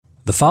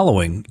The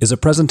following is a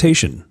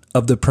presentation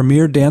of the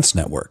Premier Dance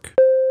Network.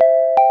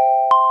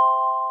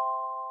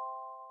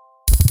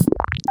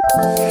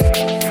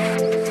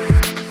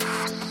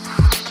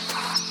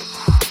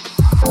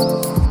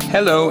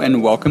 Hello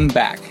and welcome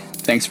back.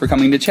 Thanks for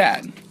coming to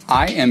chat.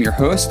 I am your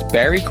host,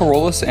 Barry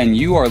Carolus, and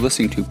you are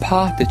listening to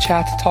Pa de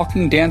Chat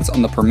Talking Dance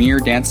on the Premier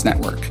Dance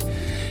Network.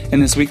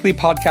 In this weekly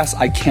podcast,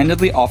 I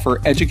candidly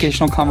offer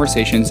educational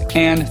conversations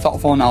and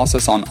thoughtful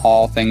analysis on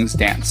all things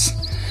dance.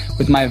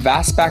 With my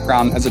vast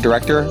background as a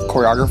director,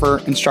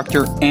 choreographer,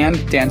 instructor,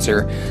 and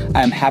dancer,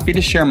 I am happy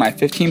to share my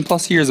 15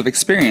 plus years of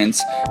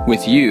experience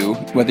with you,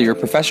 whether you're a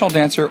professional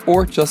dancer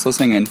or just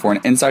listening in for an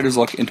insider's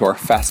look into our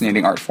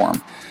fascinating art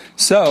form.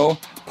 So,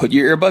 put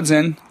your earbuds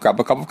in, grab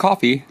a cup of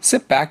coffee,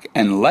 sit back,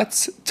 and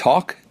let's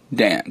talk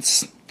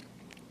dance.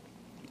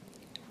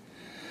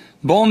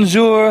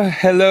 Bonjour,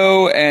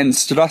 hello, and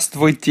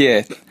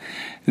здравствуйте.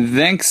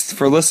 Thanks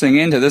for listening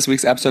in to this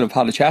week's episode of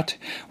Pa de Chat.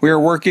 We are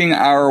working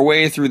our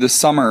way through the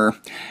summer.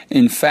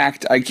 In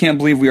fact, I can't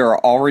believe we are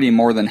already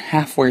more than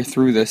halfway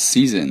through this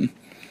season.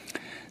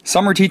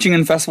 Summer teaching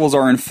and festivals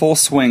are in full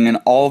swing, and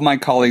all of my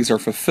colleagues are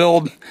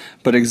fulfilled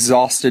but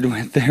exhausted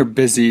with their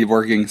busy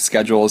working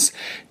schedules,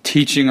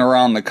 teaching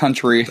around the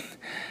country,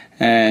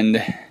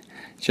 and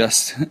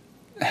just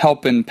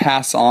helping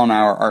pass on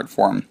our art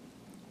form.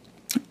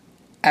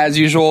 As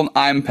usual,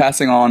 I'm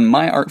passing on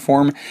my art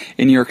form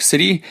in New York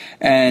City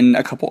and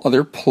a couple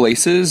other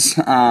places.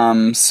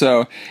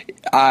 So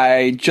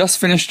I just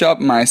finished up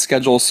my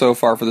schedule so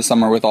far for the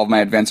summer with all of my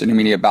advanced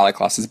intermediate ballet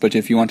classes. But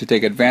if you want to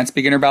take advanced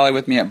beginner ballet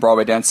with me at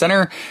Broadway Dance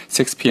Center,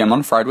 6 p.m.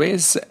 on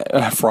Fridays,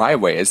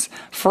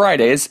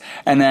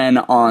 and then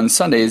on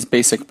Sundays,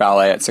 basic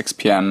ballet at 6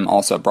 p.m.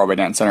 also at Broadway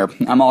Dance Center.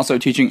 I'm also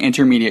teaching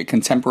intermediate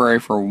contemporary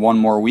for one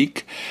more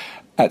week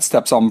at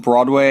Steps on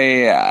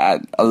Broadway at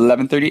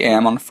 11:30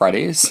 a.m. on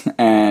Fridays,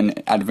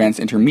 and Advanced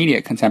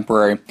Intermediate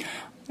Contemporary,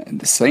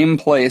 the same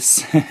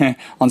place,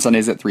 on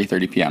Sundays at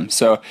 3:30 p.m.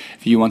 So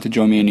if you want to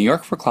join me in New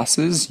York for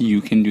classes,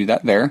 you can do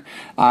that there.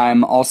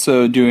 I'm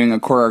also doing a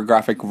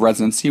choreographic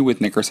residency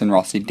with Nickerson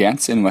Rossi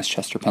Dance in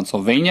Westchester,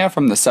 Pennsylvania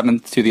from the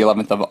 7th to the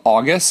 11th of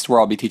August, where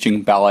I'll be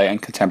teaching ballet and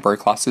contemporary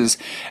classes,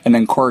 and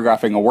then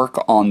choreographing a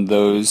work on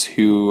those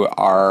who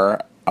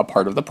are a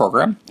part of the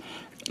program.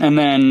 And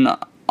then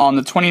on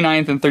the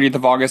 29th and 30th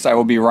of August, I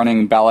will be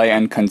running ballet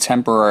and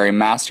contemporary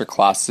master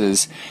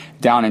classes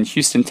down in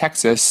Houston,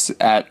 Texas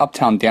at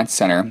Uptown Dance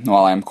Center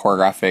while I'm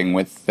choreographing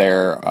with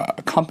their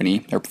company,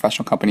 their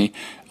professional company,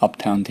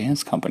 Uptown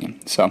Dance Company.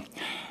 So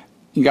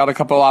you got a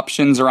couple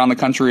options around the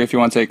country if you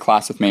want to take a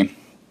class with me.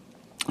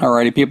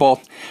 Alrighty,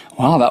 people.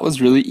 Wow, that was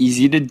really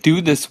easy to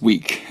do this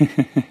week.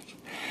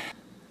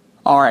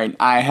 Alright,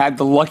 I had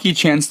the lucky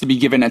chance to be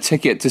given a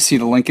ticket to see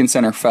the Lincoln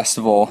Center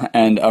Festival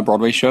and a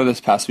Broadway show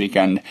this past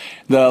weekend.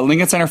 The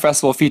Lincoln Center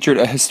Festival featured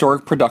a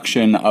historic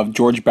production of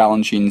George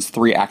Balanchine's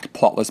 3-act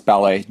plotless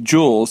ballet,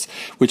 Jules,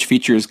 which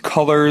features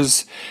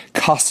colors,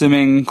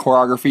 costuming,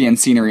 choreography, and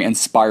scenery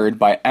inspired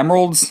by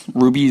emeralds,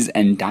 rubies,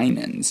 and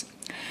diamonds.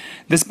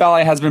 This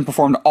ballet has been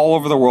performed all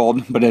over the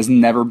world, but has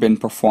never been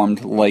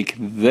performed like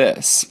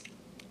this.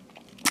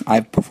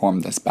 I've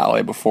performed this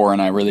ballet before,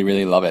 and I really,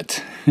 really love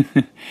it.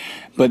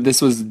 But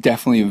this was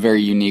definitely a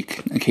very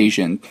unique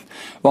occasion.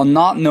 While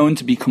not known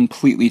to be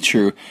completely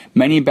true,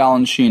 many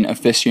Balanchine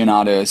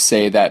aficionados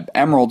say that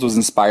Emeralds was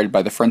inspired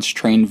by the French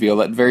trained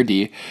Violette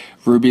Verdi,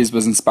 Rubies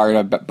was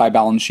inspired by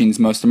Balanchine's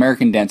Most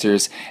American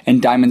Dancers,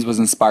 and Diamonds was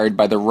inspired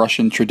by the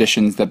Russian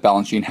traditions that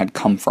Balanchine had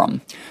come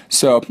from.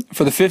 So,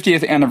 for the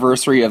 50th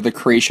anniversary of the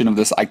creation of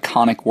this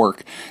iconic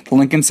work, the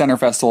Lincoln Center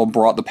Festival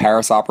brought the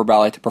Paris Opera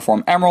Ballet to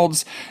perform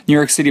Emeralds, New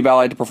York City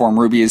Ballet to perform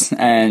Rubies,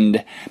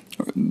 and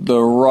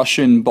the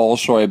Russian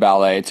Bolshoi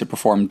Ballet to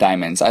perform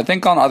Diamonds. I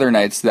think on other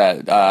nights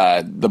that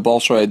the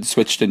Bolshoi had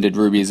switched and did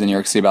Rubies and New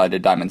York City Ballet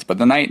did Diamonds, but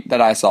the night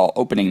that I saw,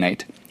 opening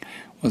night,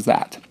 was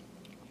that.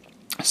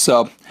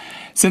 So,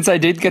 since I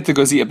did get to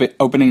go see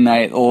opening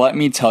night, let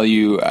me tell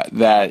you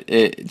that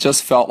it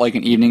just felt like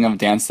an evening of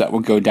dance that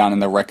would go down in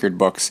the record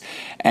books,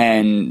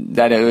 and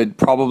that it would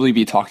probably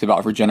be talked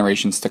about for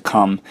generations to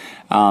come.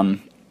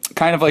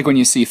 Kind of like when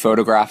you see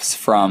photographs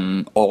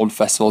from old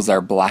festivals that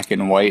are black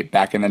and white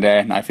back in the day,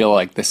 and I feel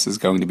like this is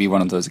going to be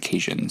one of those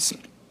occasions.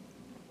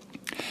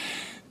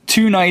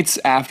 2 nights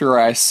after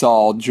I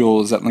saw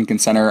Jules at Lincoln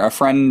Center, a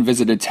friend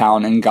visited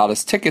town and got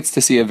us tickets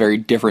to see a very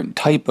different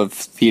type of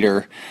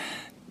theater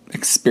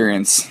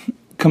experience,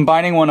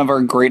 combining one of our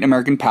great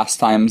American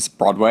pastimes,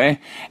 Broadway,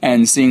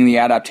 and seeing the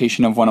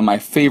adaptation of one of my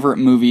favorite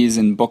movies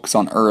and books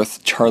on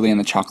earth, Charlie and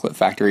the Chocolate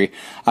Factory.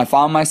 I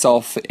found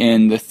myself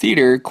in the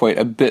theater quite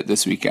a bit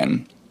this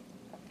weekend.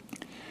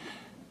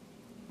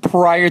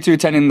 Prior to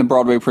attending the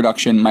Broadway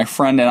production, my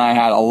friend and I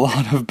had a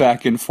lot of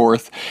back and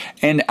forth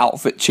and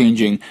outfit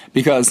changing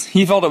because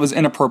he felt it was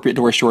inappropriate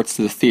to wear shorts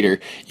to the theater,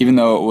 even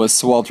though it was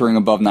sweltering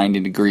above 90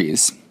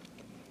 degrees.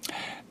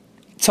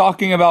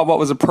 talking about what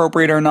was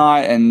appropriate or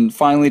not, and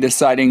finally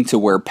deciding to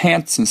wear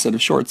pants instead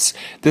of shorts,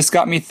 this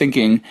got me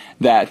thinking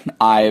that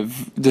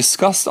I've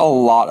discussed a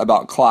lot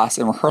about class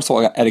and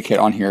rehearsal etiquette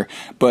on here,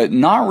 but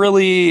not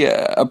really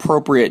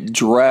appropriate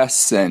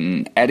dress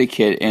and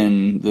etiquette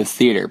in the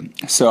theater.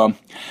 So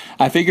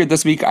I figured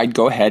this week I'd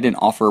go ahead and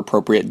offer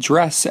appropriate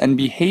dress and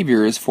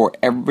behaviors for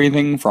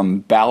everything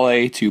from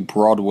ballet to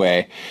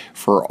Broadway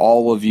for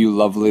all of you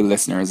lovely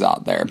listeners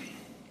out there.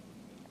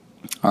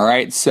 All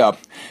right, so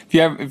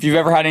if you've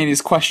ever had any of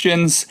these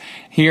questions,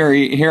 here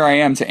I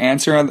am to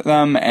answer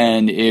them.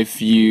 And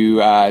if you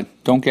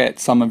don't get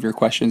some of your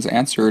questions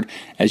answered,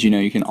 as you know,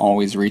 you can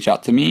always reach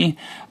out to me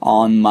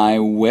on my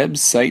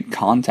website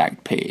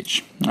contact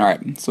page. All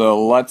right,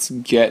 so let's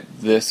get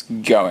this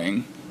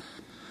going.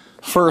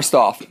 First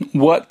off,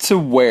 what to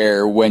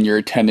wear when you're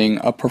attending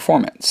a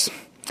performance.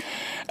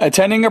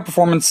 Attending a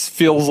performance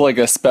feels like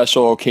a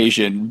special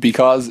occasion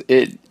because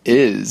it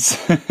is.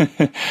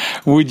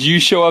 Would you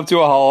show up to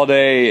a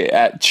holiday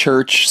at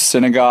church,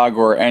 synagogue,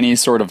 or any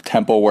sort of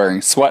temple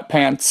wearing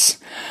sweatpants?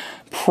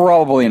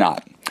 Probably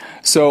not.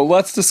 So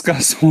let's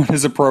discuss what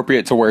is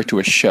appropriate to wear to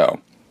a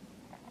show.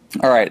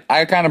 Alright,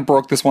 I kind of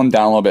broke this one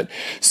down a little bit.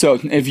 So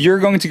if you're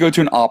going to go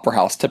to an opera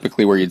house,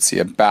 typically where you'd see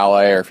a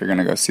ballet, or if you're going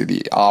to go see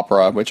the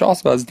opera, which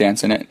also has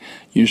dance in it,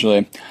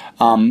 usually,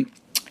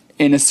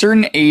 in a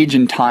certain age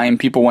and time,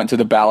 people went to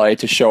the ballet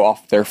to show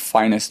off their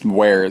finest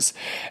wares.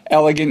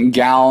 Elegant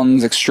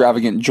gowns,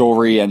 extravagant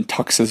jewelry, and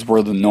tuxes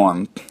were the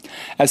norm.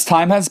 As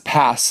time has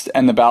passed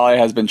and the ballet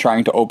has been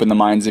trying to open the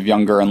minds of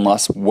younger and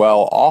less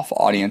well-off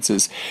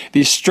audiences,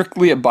 these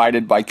strictly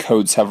abided by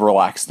codes have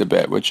relaxed a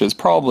bit, which is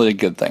probably a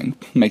good thing,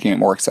 making it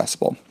more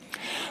accessible.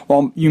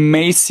 While you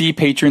may see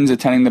patrons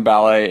attending the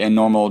ballet in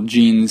normal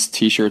jeans,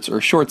 t-shirts, or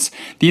shorts,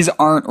 these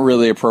aren't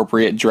really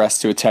appropriate dress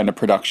to attend a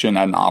production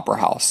at an opera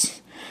house.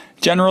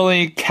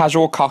 Generally,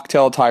 casual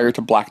cocktail attire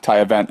to black tie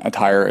event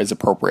attire is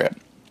appropriate.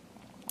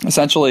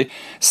 Essentially,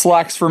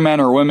 slacks for men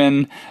or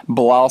women,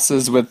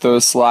 blouses with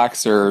those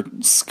slacks, or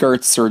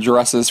skirts or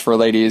dresses for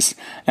ladies,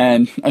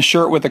 and a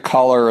shirt with a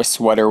collar or a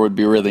sweater would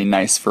be really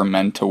nice for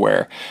men to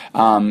wear.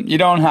 You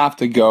don't have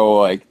to go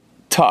like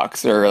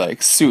tux or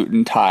like suit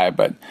and tie,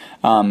 but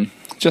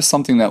just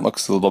something that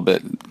looks a little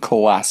bit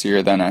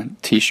classier than a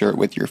t-shirt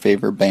with your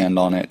favorite band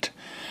on it.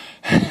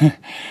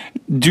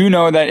 Do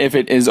know that if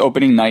it is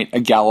opening night, a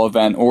gala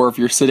event, or if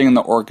you're sitting in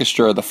the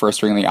orchestra or the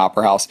first ring of the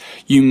opera house,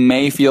 you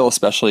may feel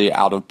especially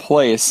out of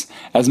place,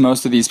 as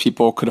most of these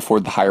people could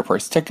afford the higher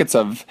priced tickets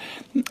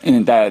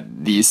that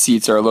these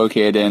seats are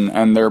located in,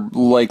 and they're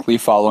likely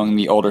following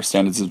the older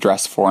standards of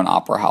dress for an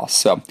opera house.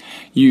 So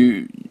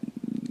you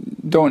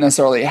don't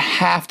necessarily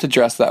have to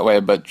dress that way,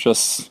 but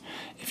just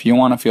if you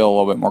want to feel a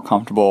little bit more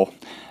comfortable,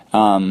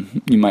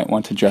 you might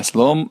want to dress a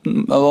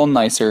little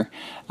nicer,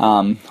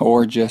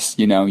 or just,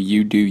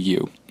 you do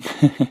you.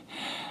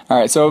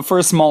 Alright, so for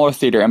a smaller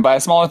theater, and by a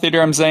smaller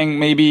theater I'm saying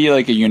maybe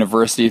like a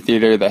university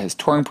theater that has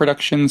touring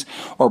productions,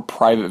 or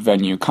private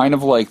venue, kind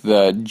of like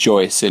the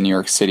Joyce in New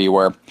York City,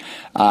 where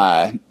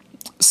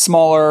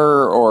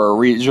smaller or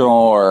regional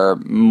or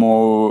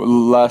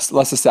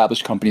less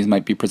established companies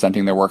might be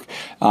presenting their work.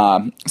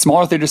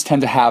 Smaller theaters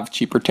tend to have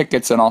cheaper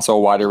tickets and also a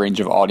wider range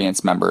of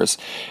audience members.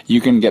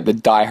 You can get the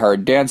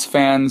diehard dance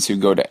fans who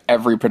go to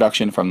every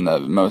production, from the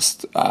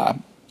most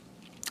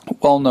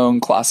well-known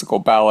classical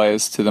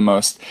ballets to the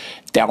most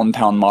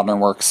downtown modern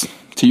works,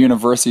 to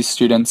university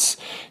students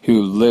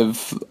who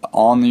live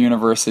on the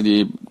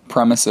university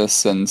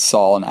premises and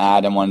saw an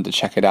ad and wanted to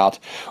check it out,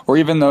 or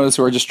even those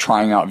who are just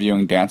trying out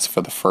viewing dance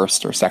for the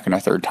first or second or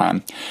third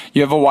time.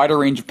 You have a wider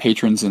range of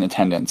patrons in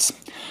attendance.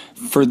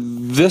 For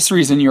this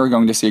reason, you are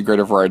going to see a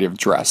greater variety of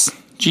dress.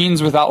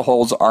 Jeans without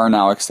holes are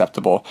now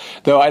acceptable,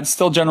 though I'd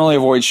still generally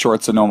avoid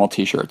shorts and normal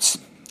t-shirts.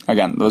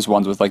 Again, those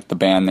ones with like the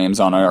band names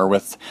on it or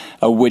with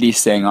a witty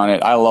saying on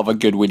it. I love a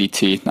good witty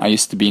tee. I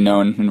used to be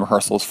known in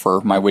rehearsals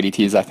for my witty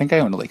tees. I think I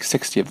owned like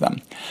 60 of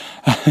them.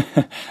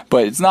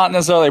 But it's not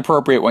necessarily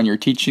appropriate when you're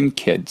teaching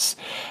kids.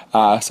 So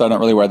I don't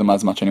really wear them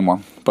as much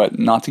anymore. But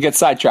not to get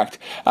sidetracked,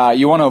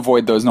 you want to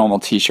avoid those normal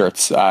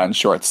t-shirts and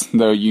shorts,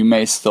 though you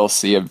may still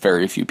see a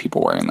very few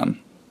people wearing them.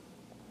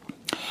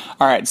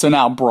 Alright, so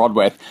now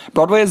Broadway.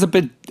 Broadway is a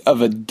bit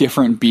of a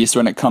different beast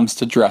when it comes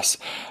to dress.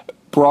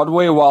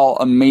 Broadway, while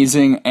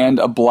amazing and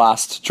a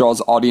blast,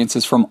 draws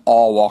audiences from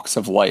all walks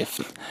of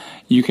life.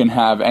 You can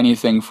have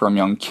anything from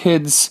young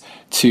kids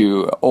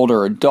to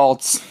older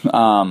adults,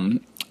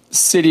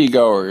 city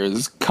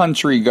goers,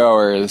 country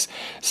goers,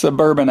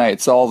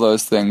 suburbanites, all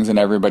those things, and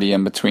everybody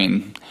in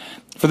between.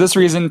 For this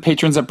reason,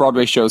 patrons at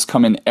Broadway shows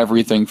come in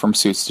everything from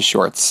suits to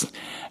shorts.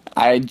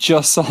 I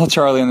just saw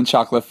Charlie and the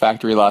Chocolate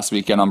Factory last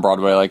weekend on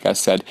Broadway, like I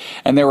said,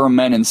 and there were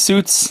men in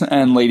suits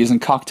and ladies in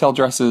cocktail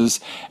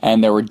dresses,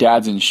 and there were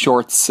dads in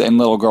shorts and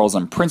little girls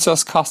in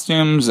princess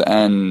costumes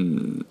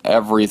and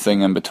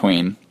everything in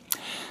between.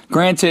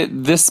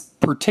 Granted, this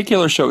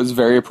particular show is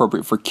very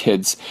appropriate for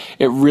kids.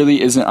 It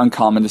really isn't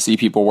uncommon to see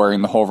people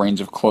wearing the whole range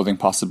of clothing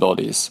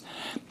possibilities.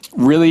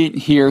 Really,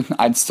 here,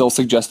 I'd still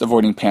suggest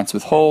avoiding pants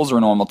with holes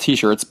or normal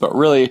t-shirts, but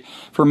really,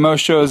 for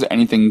most shows,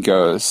 anything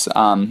goes.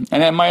 And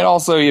it might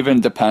also even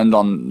depend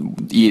on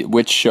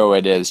which show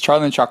it is.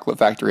 Charlie and the Chocolate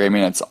Factory, I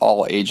mean, it's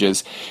all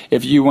ages.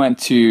 If you went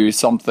to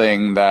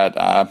something that,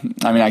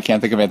 I can't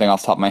think of anything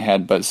off the top of my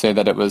head, but say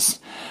that it was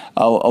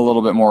a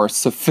little bit more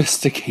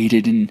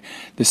sophisticated in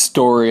the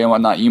story and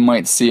whatnot, you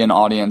might see an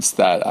audience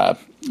that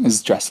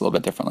is dressed a little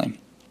bit differently.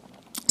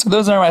 So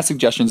those are my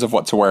suggestions of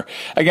what to wear.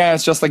 Again,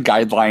 it's just a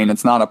guideline.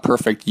 It's not a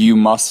perfect you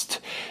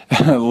must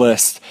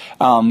list.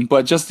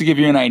 But just to give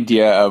you an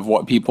idea of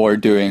what people are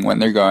doing when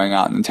they're going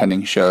out and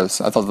attending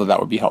shows, I thought that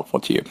would be helpful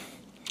to you.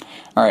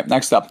 All right,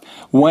 next up,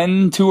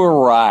 when to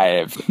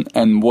arrive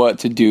and what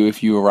to do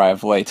if you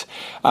arrive late.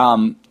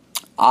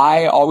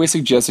 I always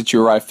suggest that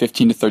you arrive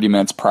 15 to 30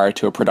 minutes prior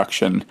to a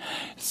production.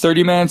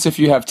 30 minutes if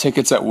you have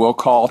tickets at will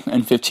call,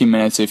 and 15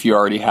 minutes if you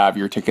already have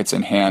your tickets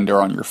in hand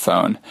or on your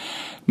phone.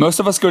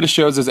 Most of us go to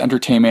shows as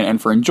entertainment and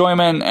for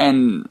enjoyment,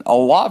 and a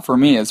lot for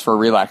me is for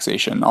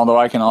relaxation, although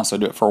I can also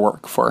do it for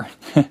work, for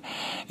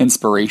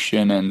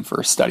inspiration and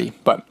for study.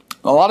 But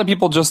a lot of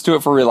people just do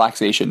it for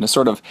relaxation, to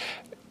sort of,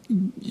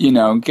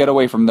 get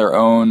away from their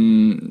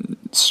own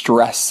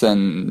stress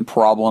and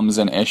problems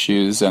and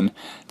issues, and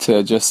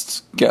to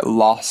just get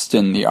lost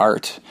in the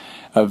art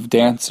of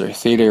dance or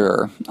theater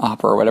or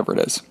opera or whatever it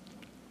is.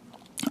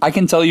 I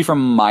can tell you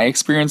from my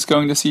experience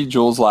going to see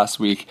Jules last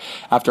week,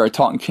 after I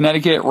taught in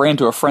Connecticut, ran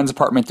to a friend's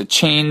apartment to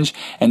change,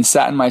 and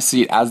sat in my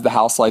seat as the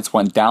house lights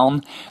went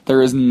down,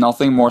 there is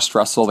nothing more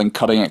stressful than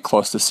cutting it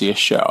close to see a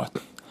show.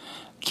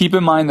 Keep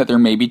in mind that there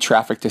may be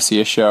traffic to see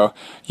a show.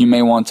 You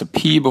may want to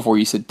pee before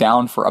you sit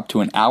down for up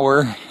to an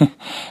hour.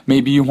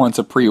 Maybe you want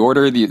to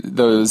pre-order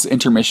those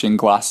intermission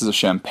glasses of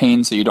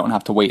champagne so you don't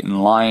have to wait in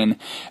line.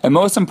 And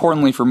most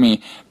importantly for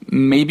me,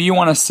 maybe you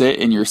want to sit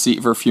in your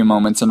seat for a few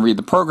moments and read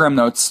the program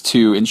notes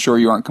to ensure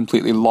you aren't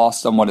completely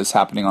lost on what is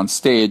happening on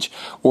stage,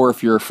 or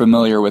if you're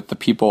familiar with the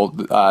people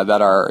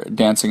that are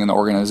dancing in the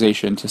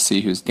organization, to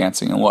see who's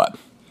dancing and what.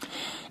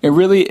 It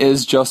really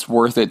is just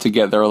worth it to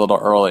get there a little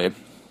early.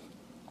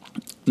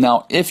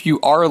 Now, if you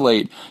are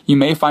late, you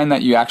may find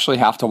that you actually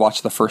have to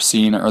watch the first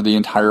scene or the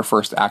entire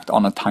first act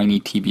on a tiny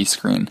TV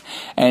screen.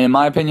 And in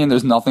my opinion,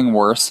 there's nothing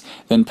worse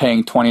than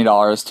paying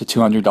 $20 to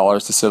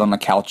 $200 to sit on the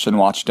couch and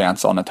watch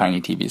dance on a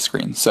tiny TV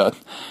screen. So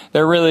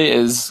there really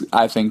is,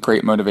 I think,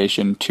 great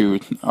motivation to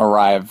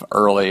arrive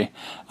early.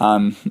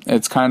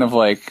 It's kind of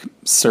like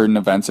certain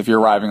events. If you're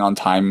arriving on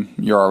time,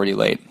 you're already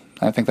late.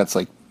 I think that's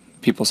like,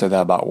 people say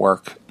that about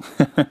work.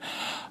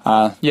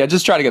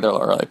 Just try to get there a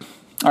little early.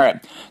 All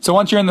right, so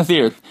once you're in the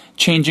theater,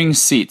 changing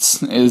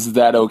seats, is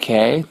that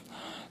okay?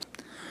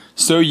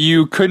 So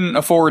you couldn't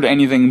afford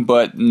anything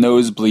but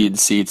nosebleed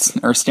seats,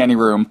 or standing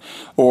room,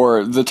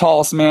 or the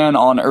tallest man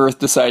on earth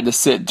decided to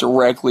sit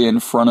directly in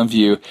front of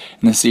you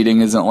and the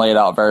seating isn't laid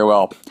out very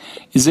well.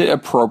 Is it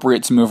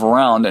appropriate to move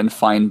around and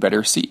find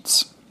better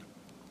seats?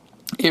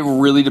 It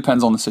really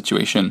depends on the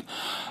situation.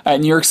 At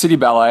New York City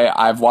Ballet,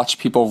 I've watched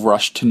people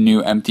rush to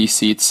new empty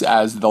seats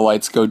as the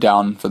lights go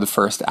down for the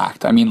first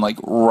act. I mean, like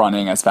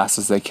running as fast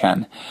as they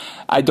can.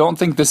 I don't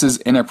think this is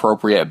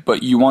inappropriate,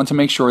 but you want to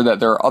make sure that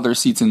there are other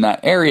seats in that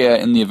area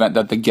in the event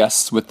that the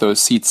guests with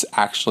those seats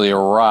actually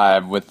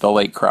arrive with the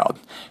late crowd.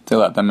 If they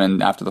let them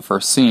in after the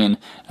first scene,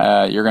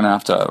 you're going to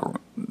have to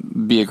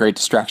be a great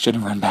distraction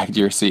and run back to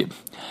your seat.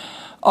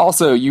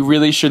 Also, you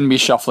really shouldn't be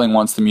shuffling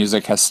once the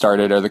music has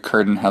started or the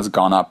curtain has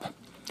gone up.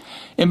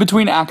 In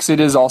between acts, it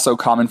is also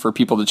common for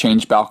people to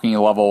change balcony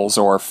levels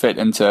or fit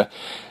into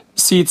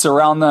seats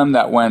around them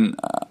that went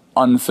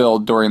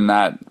unfilled during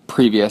that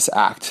previous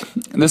act.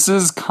 This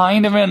is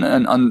kind of an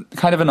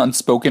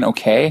unspoken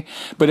okay,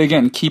 but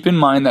again, keep in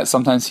mind that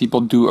sometimes people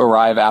do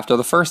arrive after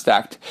the first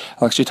act.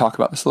 I'll actually talk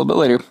about this a little bit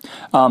later.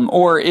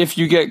 Or if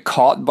you get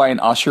caught by an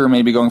usher,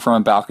 maybe going from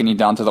a balcony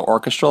down to the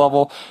orchestra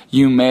level,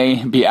 you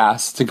may be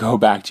asked to go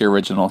back to your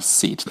original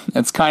seat.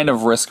 It's kind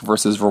of risk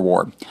versus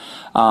reward.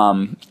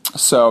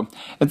 So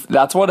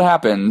that's what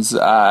happens.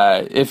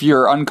 If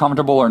you're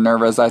uncomfortable or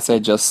nervous, I say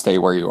just stay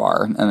where you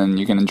are, and then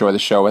you can enjoy the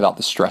show without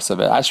the stress of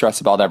it. I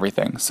stress about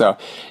everything, so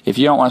if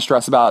you don't want to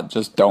stress about it,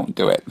 just don't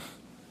do it.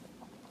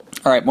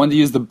 All right, when to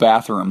use the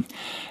bathroom.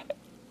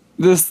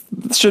 This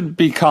should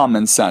be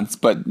common sense,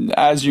 but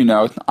as you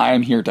know, I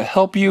am here to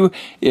help you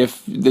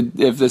if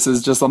this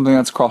is just something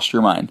that's crossed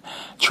your mind.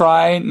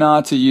 Try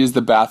not to use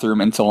the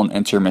bathroom until an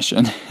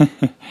intermission.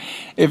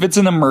 If it's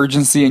an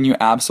emergency and you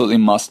absolutely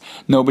must,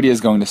 nobody is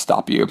going to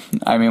stop you.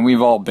 I mean,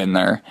 we've all been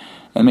there.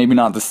 And maybe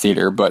not the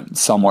theater, but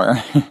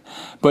somewhere.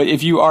 But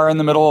if you are in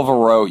the middle of a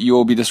row, you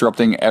will be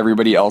disrupting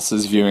everybody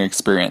else's viewing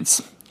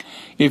experience.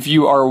 If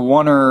you are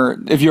one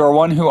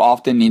who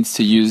often needs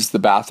to use the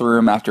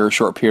bathroom after a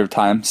short period of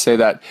time, say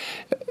that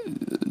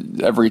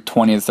every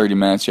 20 to 30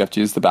 minutes you have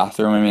to use the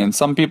bathroom. I mean,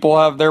 some people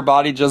have their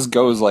body just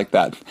goes like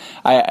that.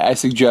 I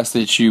suggest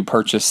that you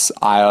purchase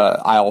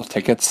aisle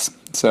tickets.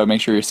 So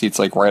make sure your seat's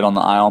like right on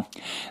the aisle.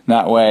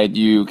 That way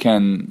you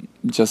can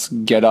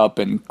just get up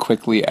and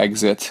quickly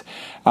exit.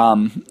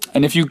 And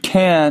if you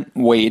can't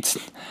wait,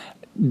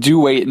 do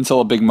wait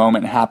until a big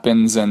moment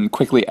happens and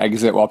quickly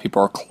exit while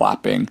people are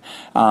clapping,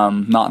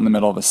 not in the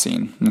middle of a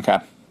scene. Okay.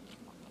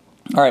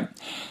 All right.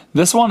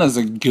 This one is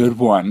a good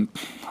one.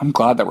 I'm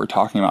glad that we're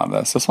talking about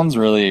this. This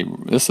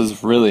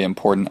is really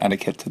important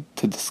etiquette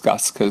to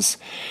discuss, because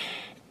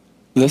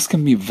this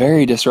can be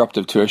very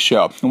disruptive to a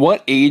show.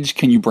 What age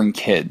can you bring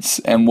kids,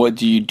 and what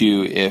do you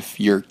do if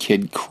your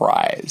kid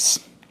cries?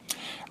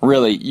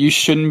 Really, you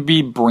shouldn't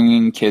be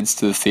bringing kids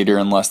to the theater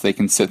unless they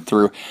can sit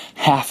through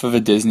half of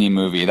a Disney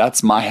movie.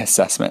 That's my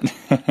assessment.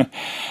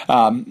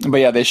 But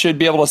yeah, they should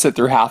be able to sit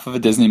through half of a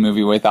Disney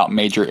movie without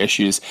major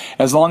issues,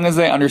 as long as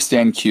they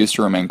understand cues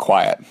to remain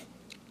quiet.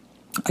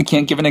 I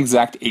can't give an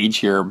exact age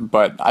here,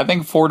 but I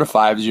think 4 to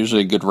 5 is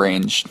usually a good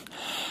range.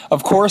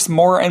 Of course,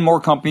 more and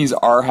more companies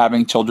are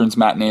having children's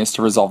matinees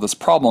to resolve this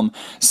problem,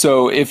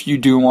 so if you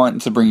do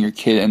want to bring your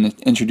kid and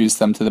introduce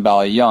them to the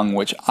ballet young,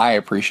 which I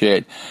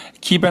appreciate,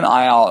 keep an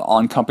eye out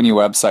on company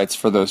websites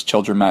for those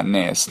children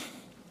matinees.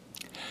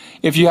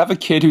 If you have a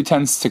kid who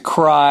tends to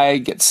cry,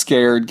 get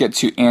scared, get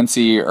too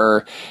antsy,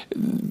 or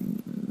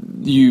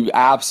you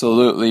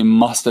absolutely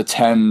must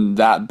attend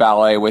that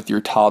ballet with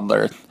your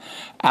toddler,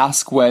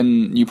 ask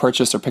when you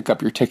purchase or pick up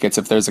your tickets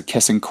if there's a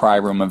kiss and cry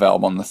room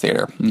available in the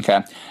theater.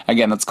 Okay.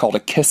 Again, it's called a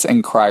kiss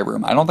and cry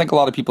room. I don't think a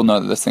lot of people know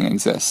that this thing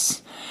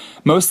exists.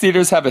 Most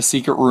theaters have a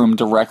secret room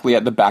directly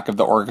at the back of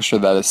the orchestra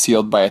that is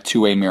sealed by a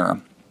two-way mirror.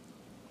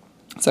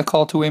 Is that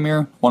called two-way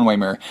mirror? One-way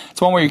mirror.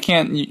 It's one where you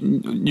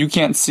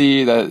can't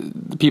see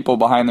the people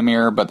behind the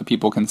mirror, but the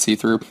people can see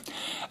through.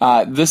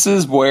 This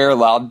is where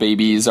loud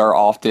babies are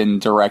often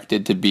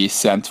directed to be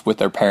sent with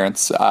their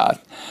parents,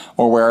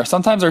 or where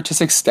sometimes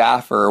artistic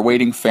staff or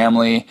waiting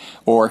family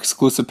or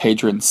exclusive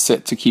patrons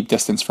sit to keep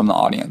distance from the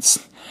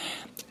audience.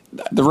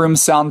 The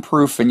room's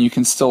soundproof and you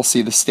can still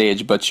see the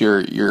stage, but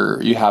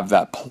you have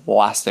that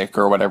plastic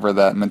or whatever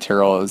that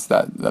material is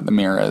that the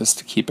mirror is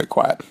to keep it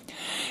quiet.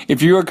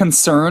 If you are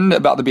concerned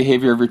about the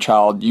behavior of your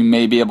child, you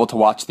may be able to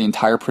watch the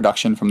entire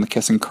production from the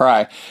kiss and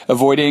cry,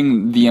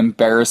 avoiding the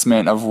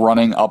embarrassment of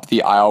running up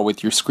the aisle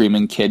with your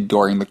screaming kid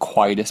during the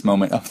quietest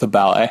moment of the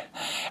ballet.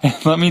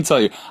 And let me tell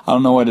you, I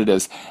don't know what it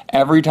is.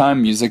 Every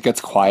time music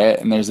gets quiet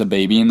and there's a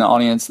baby in the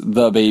audience,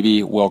 the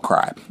baby will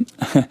cry.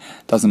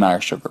 Doesn't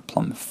matter, Sugar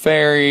Plum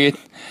Fairy,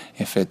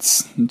 if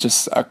it's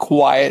just a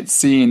quiet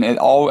scene.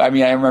 I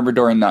remember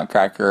during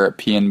Nutcracker at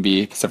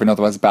PNB, Pacific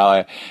Northwest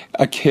Ballet,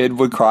 a kid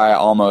would cry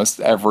almost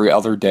every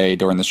other day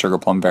during the Sugar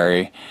Plum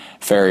Fairy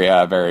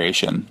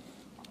variation.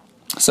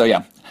 So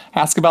yeah,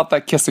 ask about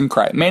that kiss and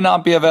cry. It may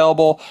not be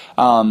available,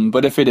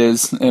 but if it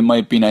is, it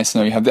might be nice to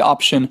know you have the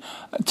option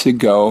to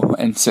go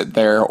and sit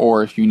there,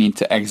 or if you need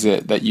to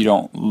exit, that you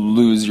don't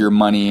lose your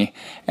money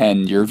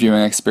and your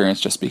viewing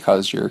experience just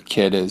because your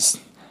kid is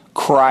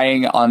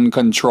crying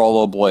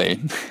uncontrollably.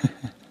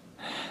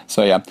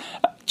 So yeah,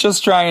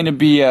 just trying to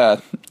be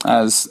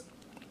as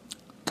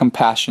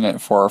compassionate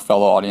for our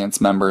fellow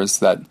audience members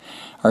that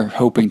are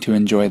hoping to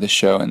enjoy the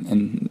show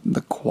in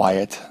the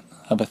quiet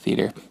of a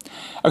theater.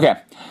 Okay,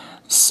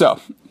 so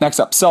next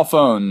up, cell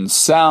phones,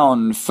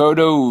 sound,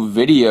 photo,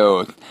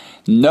 video.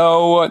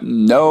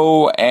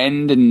 No,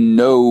 and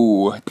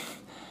no.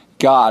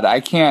 God, I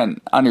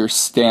can't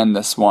understand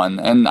this one.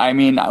 And I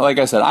mean, like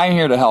I said, I'm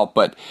here to help,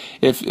 but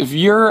if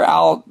you're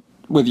out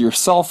with your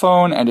cell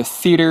phone at a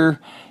theater,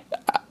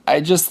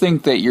 I just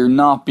think that you're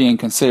not being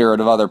considerate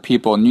of other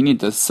people, and you need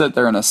to sit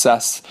there and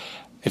assess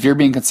if you're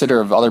being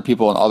considerate of other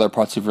people in other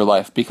parts of your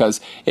life, because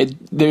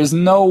there's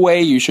no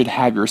way you should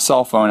have your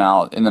cell phone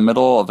out in the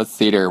middle of a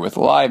theater with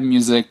live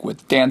music,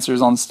 with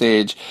dancers on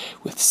stage,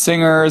 with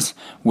singers,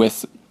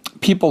 with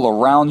people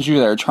around you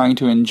that are trying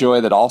to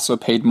enjoy that also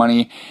paid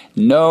money.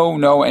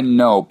 No, and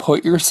no.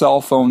 Put your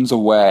cell phones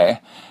away.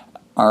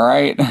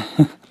 Alright?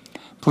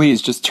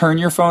 Please, just turn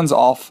your phones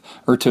off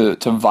or to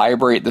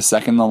vibrate the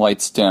second the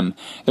lights dim.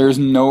 There's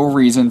no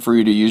reason for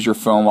you to use your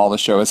phone while the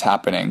show is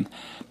happening.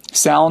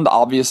 Sound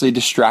obviously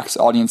distracts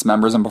audience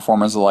members and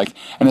performers alike,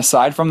 and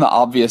aside from the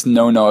obvious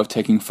no-no of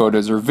taking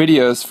photos or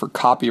videos for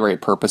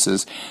copyright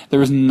purposes,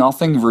 there is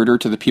nothing ruder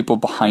to the people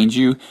behind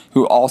you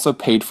who also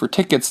paid for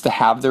tickets to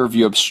have their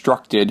view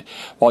obstructed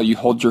while you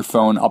hold your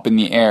phone up in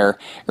the air,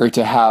 or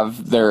to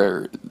have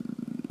their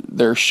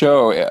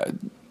show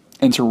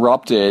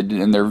interrupted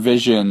and their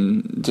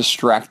vision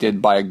distracted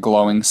by a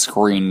glowing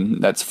screen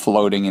that's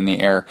floating in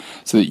the air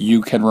so that you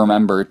can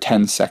remember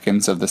 10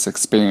 seconds of this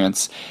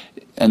experience.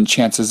 And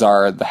chances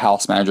are the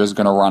house manager is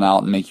going to run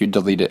out and make you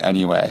delete it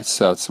anyway,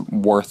 so it's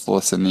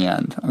worthless in the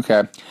end,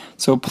 okay?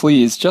 So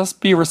please, just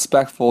be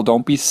respectful.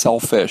 Don't be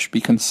selfish. Be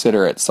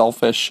considerate.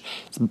 Selfish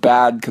is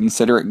bad.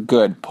 Considerate,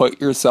 good. Put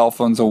your cell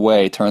phones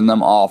away. Turn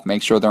them off.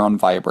 Make sure they're on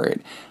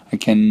vibrate. I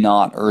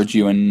cannot urge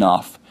you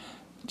enough.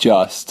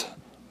 Just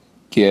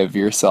give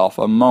yourself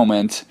a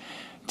moment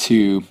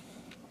to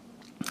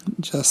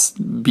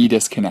just be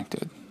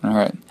disconnected, all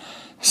right?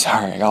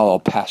 Sorry, I got a little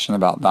passionate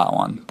about that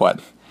one, but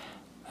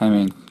I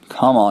mean,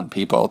 come on,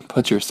 people.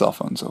 Put your cell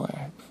phones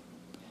away.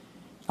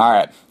 All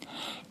right.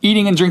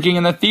 Eating and drinking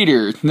in the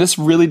theater. This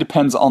really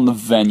depends on the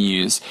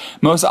venues.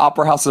 Most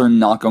opera houses are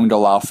not going to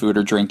allow food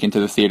or drink into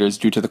the theaters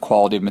due to the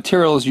quality of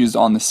materials used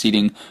on the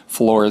seating,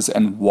 floors,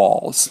 and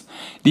walls.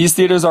 These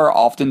theaters are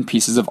often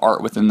pieces of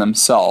art within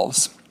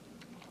themselves.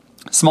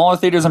 Smaller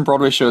theaters and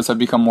Broadway shows have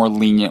become more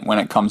lenient when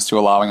it comes to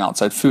allowing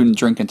outside food and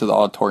drink into the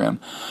auditorium.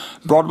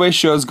 Broadway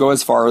shows go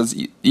as far as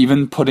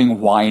even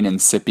putting wine in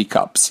sippy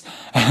cups,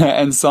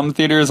 and some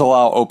theaters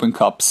allow open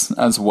cups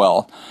as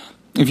well.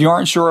 If you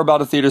aren't sure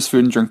about a theater's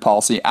food and drink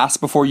policy,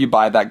 ask before you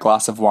buy that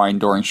glass of wine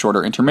during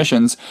shorter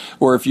intermissions,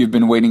 or if you've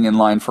been waiting in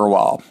line for a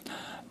while.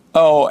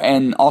 Oh,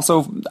 and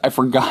also, I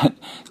forgot,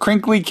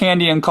 crinkly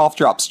candy and cough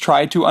drops.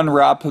 Try to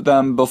unwrap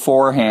them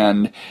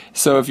beforehand.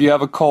 So if you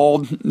have a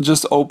cold,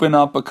 just open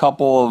up a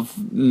couple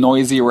of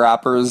noisy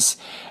wrappers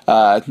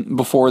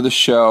before the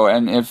show,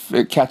 and if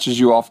it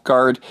catches you off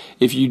guard,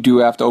 if you do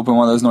have to open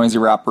one of those noisy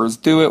wrappers,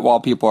 do it while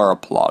people are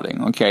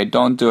applauding, okay?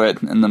 Don't do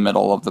it in the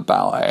middle of the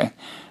ballet.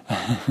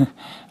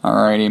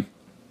 Alrighty.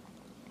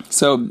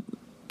 So,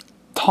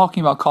 talking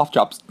about cough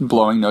drops,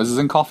 blowing noses,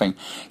 and coughing.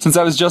 Since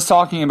I was just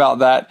talking about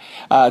that,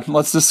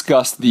 let's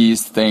discuss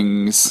these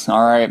things.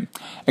 Alright.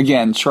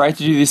 Again, try to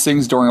do these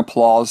things during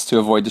applause to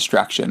avoid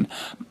distraction.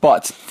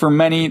 But, for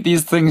many,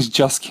 these things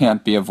just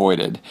can't be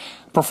avoided.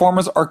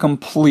 Performers are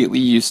completely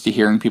used to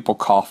hearing people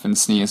cough and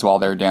sneeze while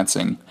they're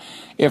dancing.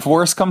 If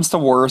worse comes to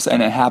worse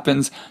and it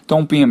happens,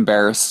 don't be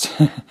embarrassed.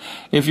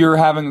 If you're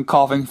having a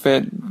coughing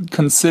fit,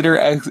 consider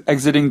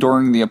exiting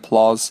during the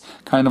applause,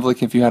 kind of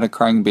like if you had a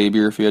crying baby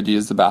or if you had to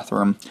use the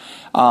bathroom.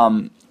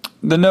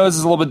 The nose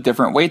is a little bit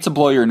different. Wait to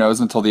blow your nose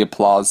until the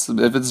applause.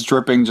 If it's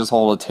dripping, just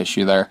hold a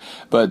tissue there.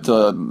 But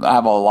to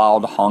have a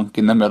loud honk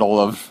in the middle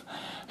of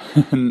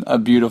a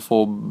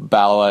beautiful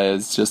ballet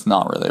is just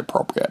not really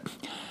appropriate.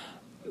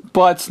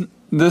 But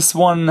this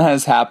one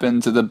has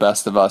happened to the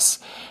best of us,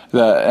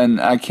 and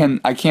I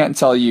can't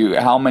tell you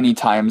how many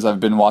times I've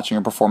been watching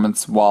a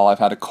performance while I've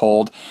had a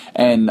cold,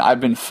 and I've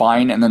been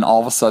fine, and then all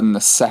of a sudden,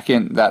 the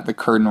second that the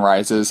curtain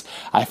rises,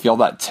 I feel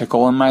that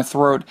tickle in my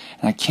throat,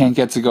 and I can't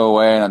get to go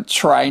away, and I'm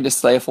trying to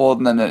stifle it,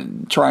 and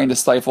then trying to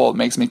stifle it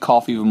makes me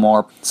cough even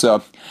more.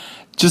 So,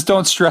 just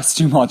don't stress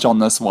too much on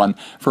this one,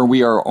 for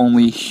we are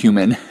only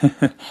human.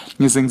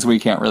 These things we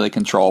can't really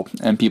control,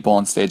 and people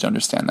on stage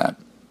understand that.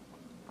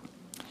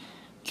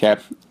 Okay,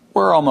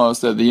 we're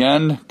almost at the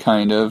end,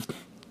 kind of.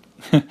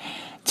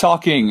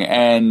 Talking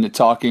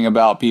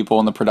about people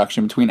in the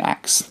production between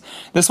acts.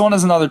 This one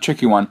is another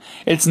tricky one.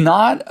 It's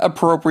not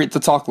appropriate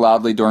to talk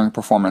loudly during a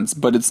performance,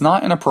 but it's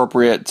not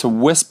inappropriate to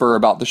whisper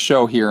about the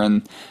show here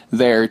and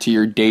there to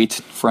your date,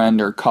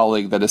 friend, or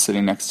colleague that is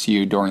sitting next to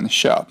you during the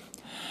show.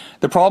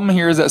 The problem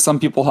here is that some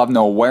people have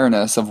no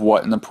awareness of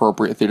what an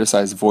appropriate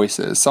theater-sized voice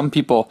is. Some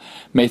people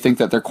may think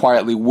that they're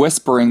quietly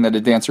whispering that a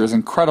dancer is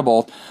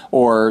incredible,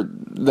 or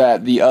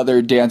that the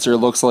other dancer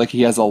looks like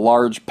he has a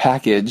large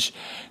package.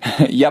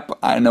 Yep,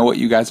 I know what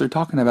you guys are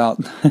talking about.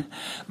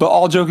 But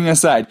all joking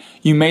aside,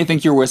 you may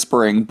think you're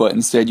whispering, but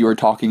instead you are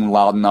talking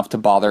loud enough to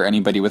bother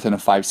anybody within a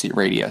 5-seat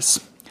radius.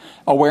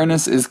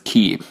 Awareness is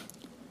key.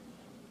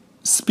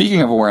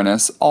 Speaking of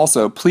awareness,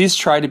 also, please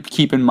try to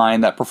keep in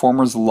mind that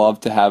performers love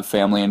to have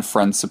family and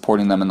friends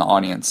supporting them in the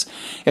audience.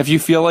 If you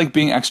feel like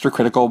being extra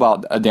critical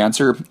about a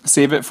dancer,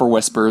 save it for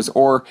whispers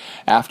or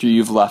after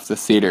you've left the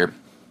theater.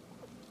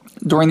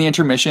 During the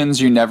intermissions,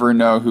 you never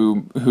know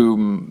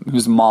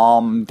whose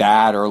mom,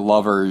 dad, or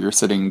lover you're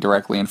sitting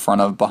directly in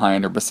front of,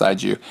 behind, or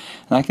beside you.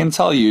 And I can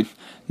tell you,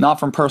 not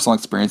from personal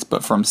experience,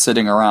 but from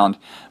sitting around,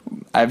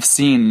 I've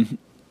seen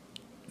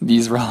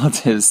these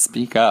relatives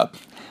speak up.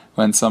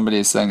 When somebody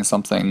is saying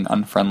something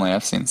unfriendly,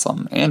 I've seen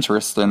some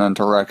interesting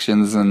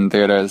interactions in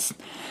theaters.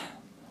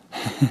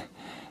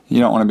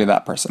 You don't want to be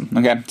that person.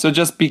 Okay, so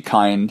just be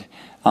kind.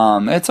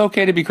 It's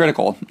okay to be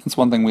critical. It's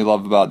one thing we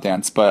love about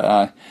dance,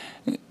 but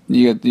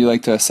you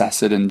like to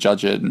assess it and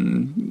judge it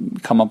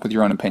and come up with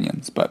your own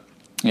opinions. But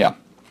yeah,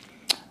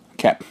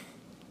 okay.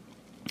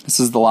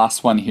 This is the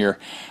last one here.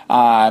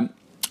 I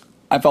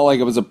felt like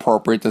it was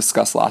appropriate to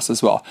discuss last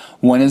as well.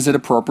 When is it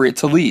appropriate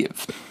to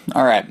leave?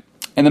 All right.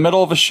 In the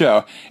middle of a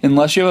show,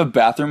 unless you have a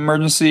bathroom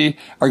emergency,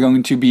 are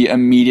going to be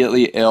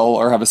immediately ill,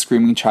 or have a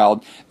screaming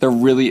child, there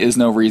really is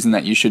no reason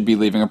that you should be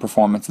leaving a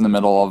performance in the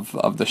middle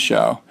of the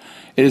show.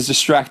 It is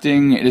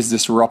distracting, it is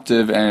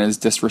disruptive, and it is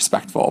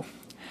disrespectful.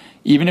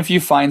 Even if you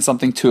find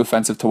something too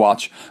offensive to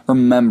watch,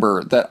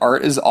 remember that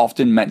art is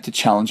often meant to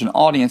challenge an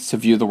audience to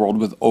view the world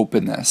with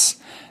openness.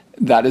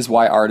 That is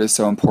why art is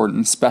so important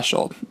and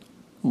special.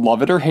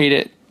 Love it or hate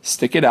it,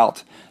 stick it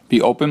out,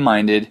 be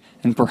open-minded,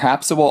 and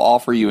perhaps it will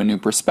offer you a new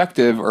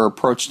perspective or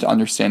approach to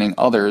understanding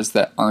others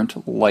that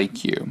aren't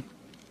like you.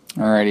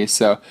 Alrighty,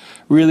 so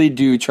really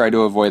do try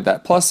to avoid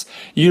that. Plus,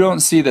 you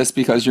don't see this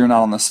because you're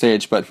not on the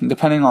stage, but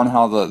depending on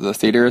how the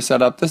theater is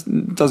set up, this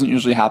doesn't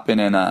usually happen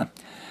in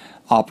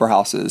opera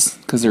houses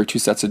because there are 2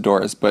 sets of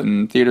doors, but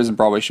in theaters and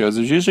Broadway shows,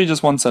 there's usually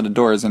just 1 set of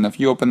doors, and if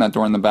you open that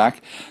door in the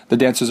back, the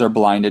dancers are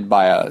blinded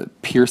by a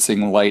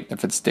piercing light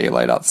if it's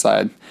daylight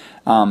outside.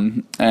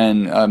 And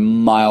a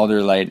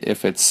milder light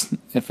if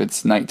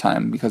it's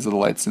nighttime because of the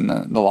lights in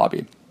the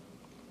lobby.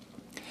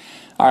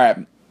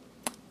 Alright,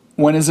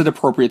 when is it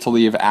appropriate to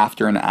leave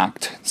after an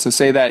act? So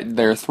say that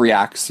there are 3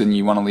 acts and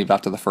you want to leave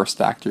after the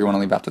first act, or you want to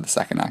leave after the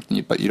second act,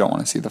 but you don't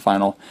want to see the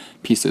final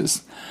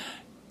pieces.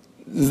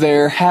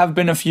 There have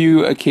been a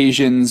few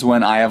occasions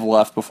when I have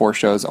left before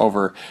show's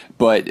over,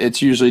 but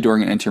it's usually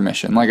during an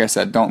intermission. Like I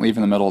said, don't leave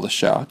in the middle of the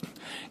show.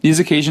 These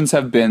occasions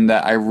have been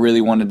that I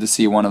really wanted to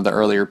see one of the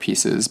earlier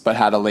pieces, but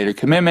had a later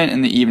commitment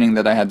in the evening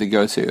that I had to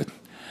go to.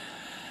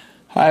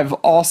 I've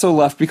also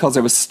left because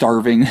I was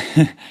starving.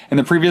 In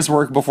the previous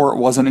work, before it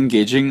wasn't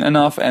engaging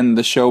enough and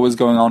the show was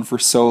going on for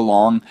so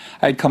long,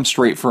 I had come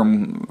straight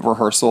from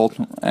rehearsal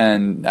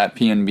and at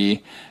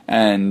PNB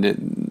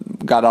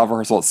and got out of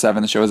rehearsal at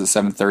 7. The show was at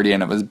 7:30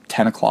 and it was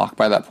 10 o'clock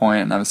by that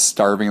point, and I was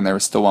starving and there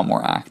was still one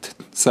more act.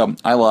 So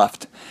I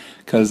left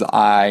because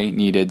I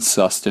needed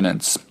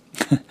sustenance.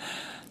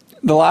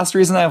 The last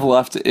reason I've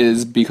left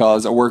is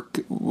because a work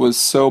was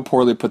so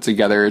poorly put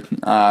together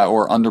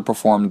or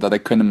underperformed that I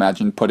couldn't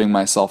imagine putting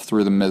myself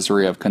through the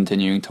misery of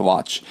continuing to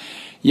watch.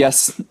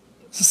 Yes,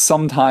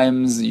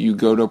 sometimes you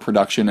go to a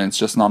production and it's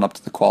just not up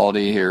to the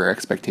quality or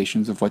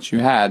expectations of what you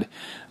had.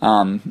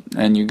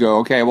 And you go,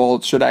 okay,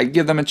 well, should I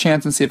give them a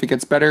chance and see if it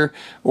gets better?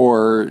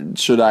 Or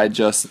should I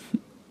just,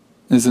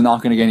 is it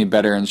not going to get any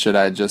better, and should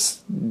I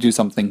just do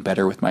something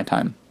better with my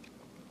time?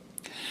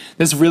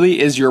 This really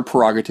is your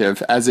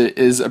prerogative, as it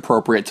is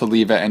appropriate to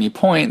leave at any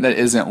point that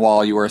isn't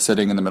while you are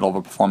sitting in the middle of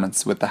a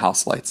performance with the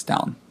house lights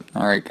down.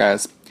 Alright,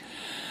 guys.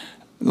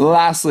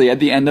 Lastly, at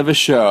the end of a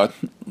show,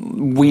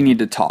 we need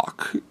to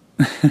talk.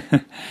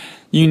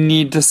 You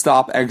need to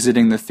stop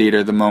exiting the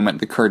theater the moment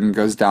the curtain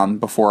goes down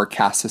before a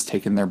cast has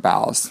taken their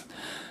bows.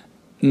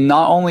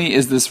 Not only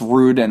is this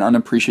rude and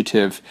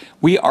unappreciative,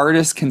 we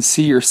artists can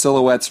see your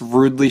silhouettes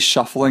rudely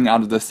shuffling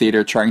out of the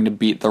theater trying to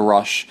beat the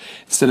rush,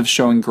 instead of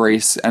showing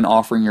grace and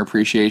offering your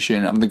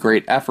appreciation of the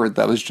great effort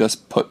that was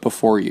just put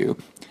before you.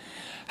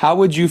 How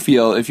would you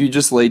feel if you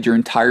just laid your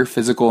entire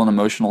physical and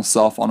emotional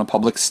self on a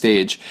public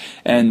stage,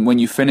 and when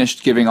you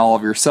finished giving all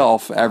of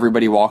yourself,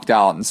 everybody walked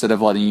out instead of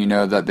letting you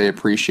know that they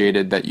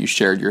appreciated that you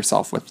shared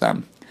yourself with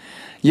them?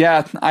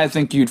 Yeah, I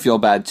think you'd feel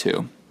bad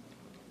too.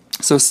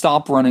 So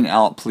stop running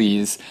out,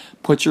 please.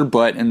 Put your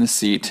butt in the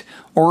seat.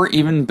 Or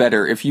even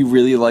better, if you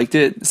really liked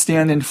it,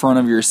 stand in front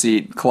of your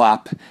seat,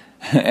 clap,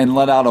 and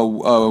let out a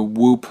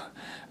whoop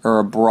or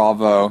a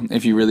bravo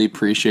if you really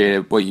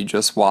appreciated what you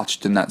just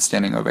watched in that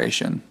standing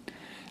ovation.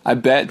 I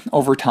bet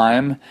over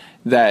time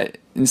that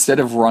instead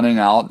of running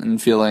out and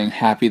feeling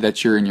happy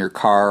that you're in your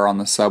car or on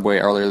the subway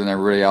earlier than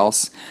everybody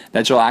else,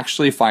 that you'll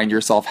actually find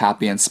yourself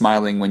happy and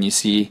smiling when you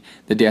see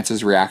the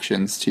dancers'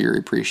 reactions to your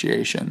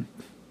appreciation.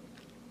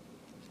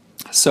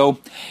 So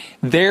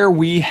there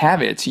we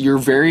have it, your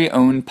very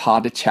own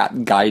Pod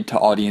Chat guide to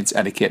audience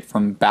etiquette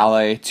from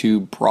ballet to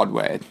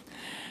Broadway.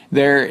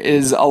 There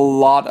is a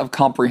lot of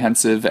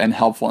comprehensive and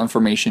helpful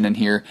information in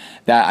here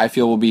that I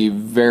feel will be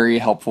very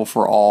helpful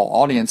for all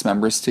audience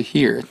members to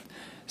hear.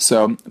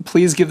 So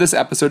please give this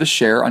episode a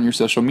share on your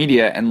social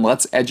media, and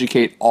let's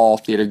educate all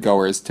theater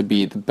goers to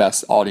be the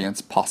best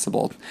audience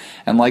possible.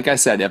 And like I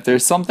said, if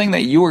there's something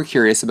that you are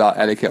curious about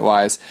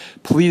etiquette-wise,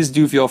 please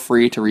do feel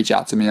free to reach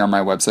out to me on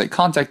my website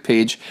contact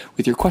page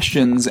with your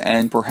questions,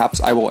 and perhaps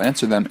I will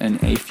answer them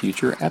in a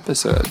future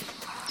episode.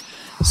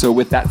 So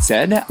with that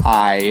said,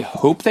 I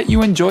hope that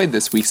you enjoyed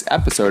this week's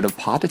episode of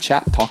Pod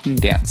Chat Talking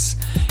Dance.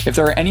 If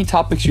there are any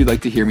topics you'd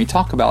like to hear me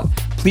talk about,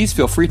 please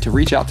feel free to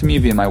reach out to me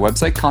via my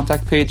website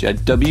contact page at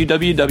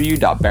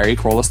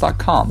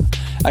www.barrykerollis.com.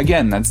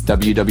 Again, that's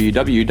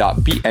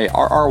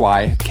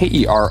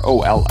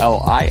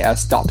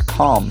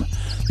www.barrykerollis.com.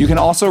 You can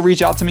also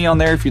reach out to me on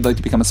there if you'd like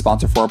to become a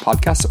sponsor for our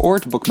podcast or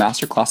to book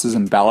master classes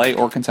in ballet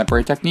or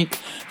contemporary technique,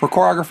 for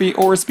choreography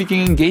or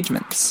speaking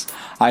engagements.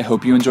 I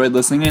hope you enjoyed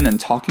listening in and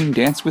talking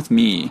dance with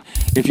me.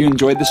 If you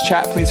enjoyed this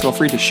chat, please feel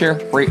free to share,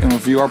 rate, and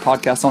review our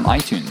podcast on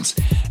iTunes.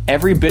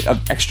 Every bit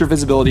of extra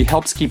visibility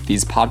helps keep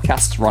these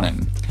podcasts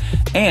running.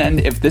 And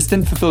if this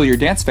didn't fulfill your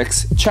dance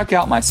fix, check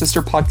out my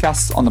sister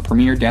podcasts on the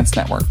Premier Dance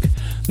Network.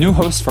 New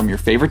hosts from your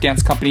favorite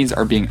dance companies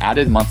are being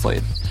added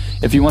monthly.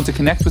 If you want to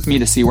connect with me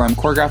to see where I'm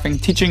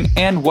choreographing, teaching,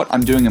 and what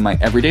I'm doing in my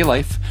everyday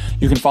life,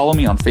 you can follow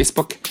me on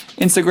Facebook,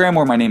 Instagram,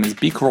 where my name is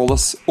B.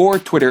 Kerollis, or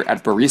Twitter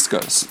at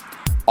Bariscos.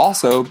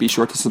 Also, be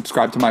sure to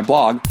subscribe to my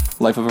blog,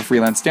 Life of a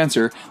Freelance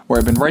Dancer, where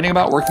I've been writing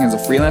about working as a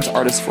freelance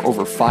artist for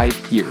over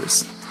 5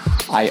 years.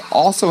 I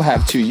also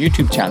have 2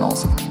 YouTube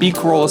channels, B.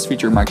 Kerollis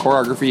featuring my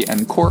choreography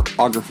and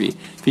Choreography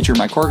featuring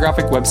my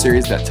choreographic web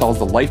series that tells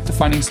the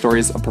life-defining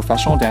stories of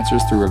professional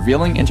dancers through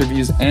revealing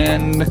interviews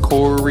and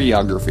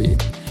choreography.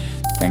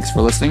 Thanks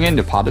for listening in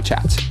to Pod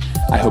Chat.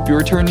 I hope you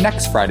return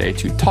next Friday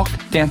to talk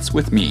dance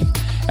with me.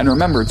 And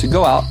remember to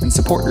go out and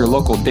support your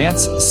local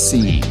dance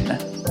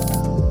scene.